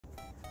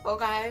Oh,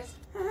 guys.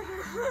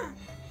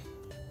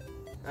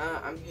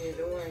 I'm here,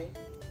 don't worry.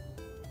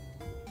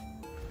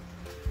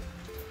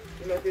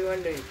 You might be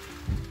wondering,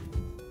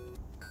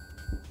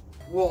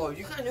 whoa,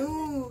 you got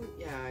new?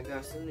 Yeah, I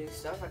got some new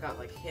stuff. I got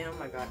like him.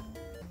 I got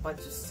a bunch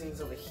of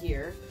things over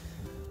here.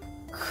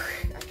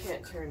 I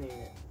can't turn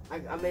it.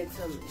 I made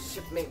some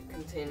shipment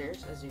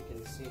containers, as you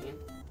can see.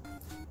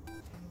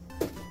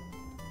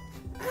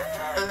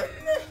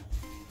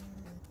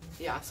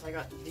 Yeah, so I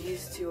got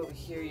these two over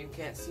here. You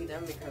can't see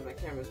them because my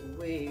camera's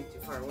way too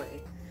far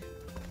away.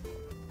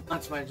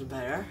 That's much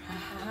better.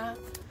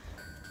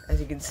 As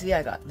you can see,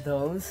 I got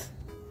those.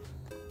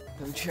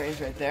 Them trains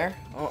right there.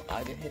 Oh,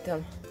 I did hit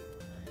them.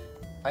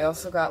 I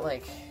also got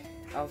like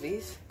all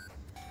these.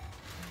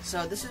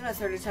 So this is my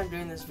third time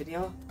doing this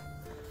video.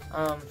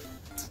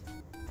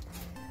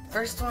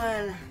 First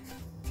one,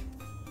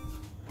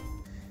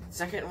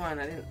 second one,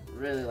 I didn't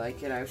really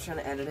like it. I was trying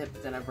to edit it,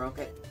 but then I broke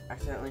it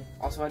accidentally.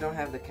 Also, I don't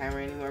have the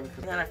camera anymore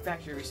because then I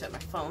factory reset my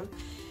phone.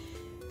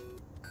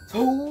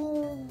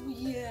 Oh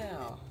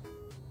yeah.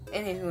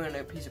 Anywho, and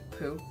a piece of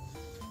poo.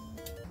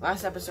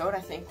 Last episode,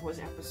 I think, was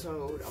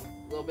episode a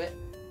little bit.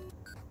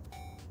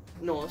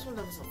 No, this one's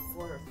episode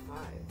 4 or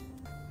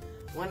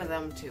 5. One of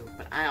them too,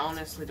 but I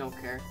honestly don't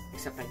care.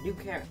 Except I do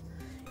care.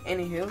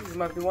 Anywho, you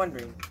might be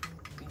wondering.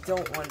 You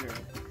don't wonder.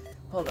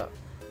 Hold up.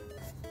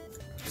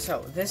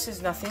 So, this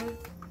is nothing.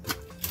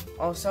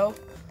 Also,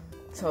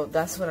 so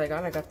that's what I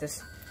got. I got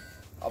this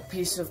a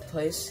piece of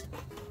place.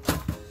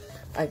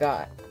 I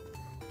got.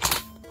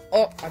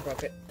 Oh, I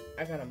broke it.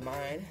 I got a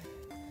mine.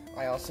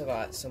 I also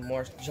got some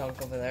more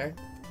junk over there.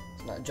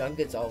 It's not junk,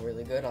 it's all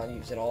really good. I'll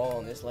use it all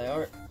on this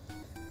layout.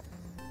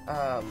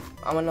 I'm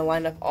gonna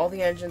line up all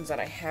the engines that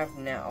I have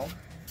now,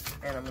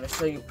 and I'm gonna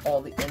show you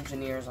all the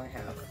engineers I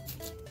have.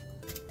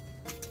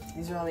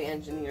 These are all the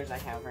engineers I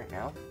have right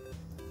now.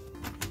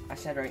 I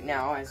said right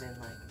now, as in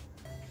like,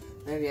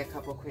 maybe a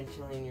couple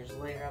quintillion years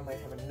later, I might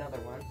have another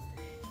one.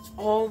 It's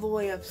all the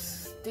way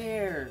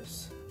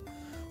upstairs.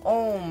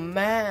 Oh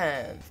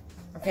man.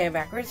 Okay,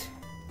 backwards.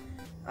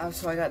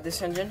 So I got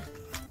this engine.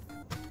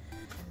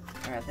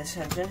 I got this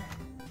engine.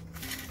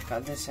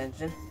 Got this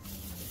engine.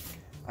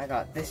 I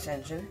got this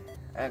engine.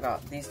 I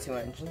got these two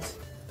engines.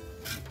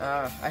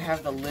 I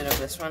have the lid of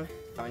this one.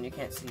 Oh, and you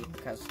can't see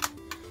because,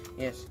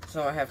 yes.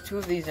 So I have two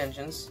of these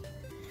engines.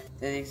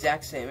 They're the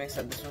exact same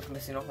except this one's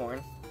missing a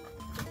horn.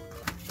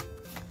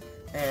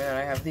 And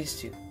I have these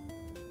two.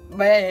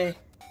 Bye.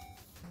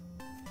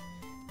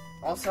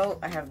 Also,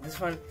 I have this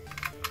one.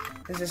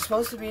 This is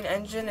supposed to be an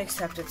engine,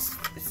 except it's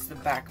the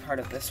back part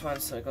of this one,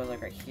 so it goes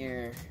like right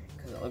here,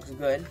 because it looks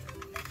good.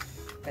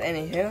 But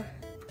anywho,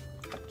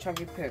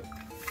 chunky poop.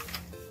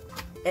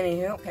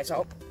 Anywho, okay,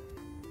 so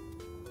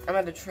I'm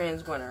at the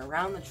trains going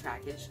around the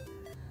trackage.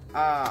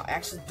 I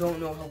actually don't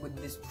know how good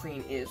this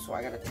train is, so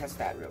I gotta test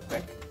that real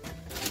quick.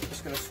 I'm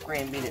just gonna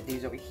scram beat at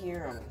these over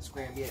here. I'm gonna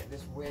scram beat it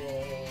this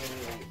way,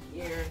 over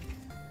here.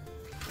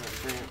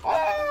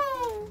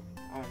 Oh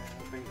no, I'll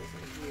bring this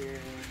over here.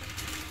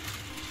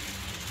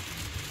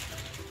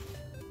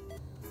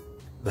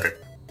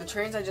 The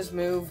trains I just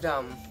moved,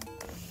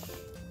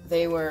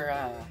 they were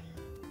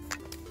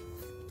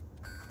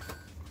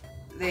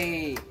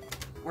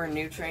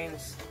new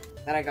trains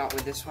that I got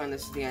with this one.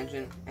 This is the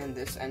engine, and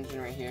this engine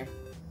right here.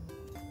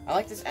 I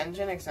like this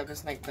engine, except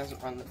this like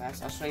doesn't run the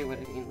best. I'll show you what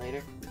I mean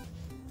later.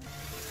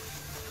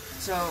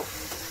 So,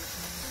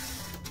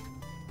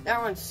 that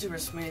runs super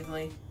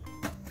smoothly.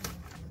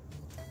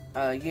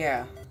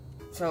 Yeah.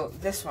 So,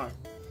 this one.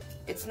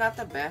 It's not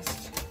the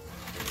best,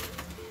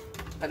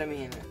 but I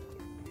mean,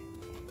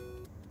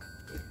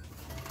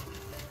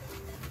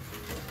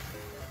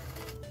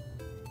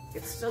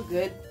 it's still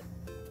good.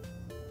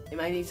 It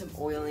might need some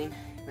oiling,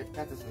 but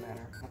that doesn't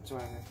matter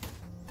whatsoever.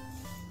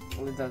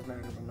 Well, it does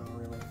matter, but not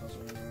really. It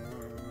doesn't matter.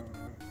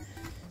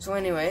 So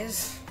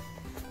anyways,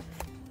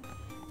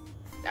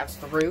 that's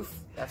the roof.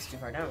 That's too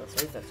far down. That's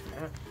the roof. That's too far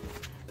down.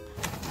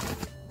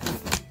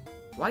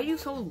 Why are you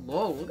so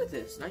low? Look at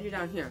this. Now you're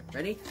down here.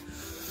 Ready?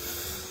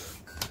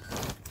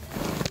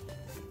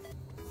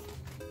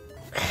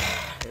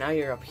 Now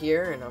you're up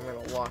here, and I'm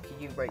gonna lock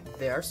you right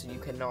there, so you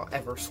cannot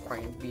ever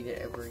scram beat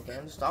it ever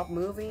again. Stop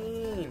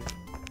moving.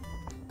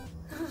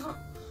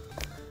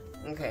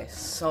 Okay,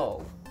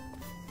 so.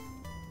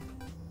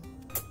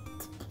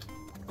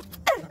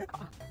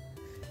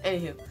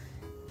 Anywho,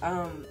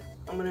 I'm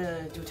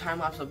gonna do a time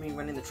lapse of me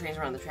running the trains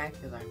around the track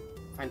because I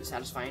find it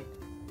satisfying.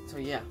 So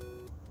yeah.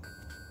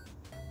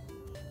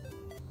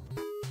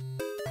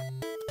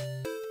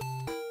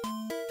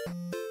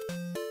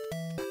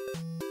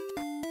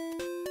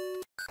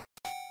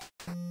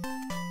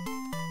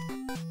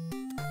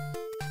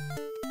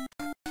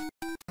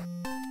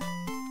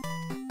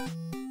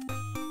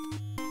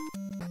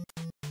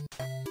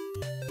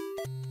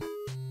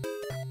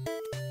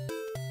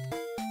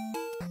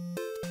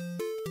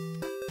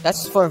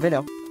 That's for a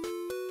video.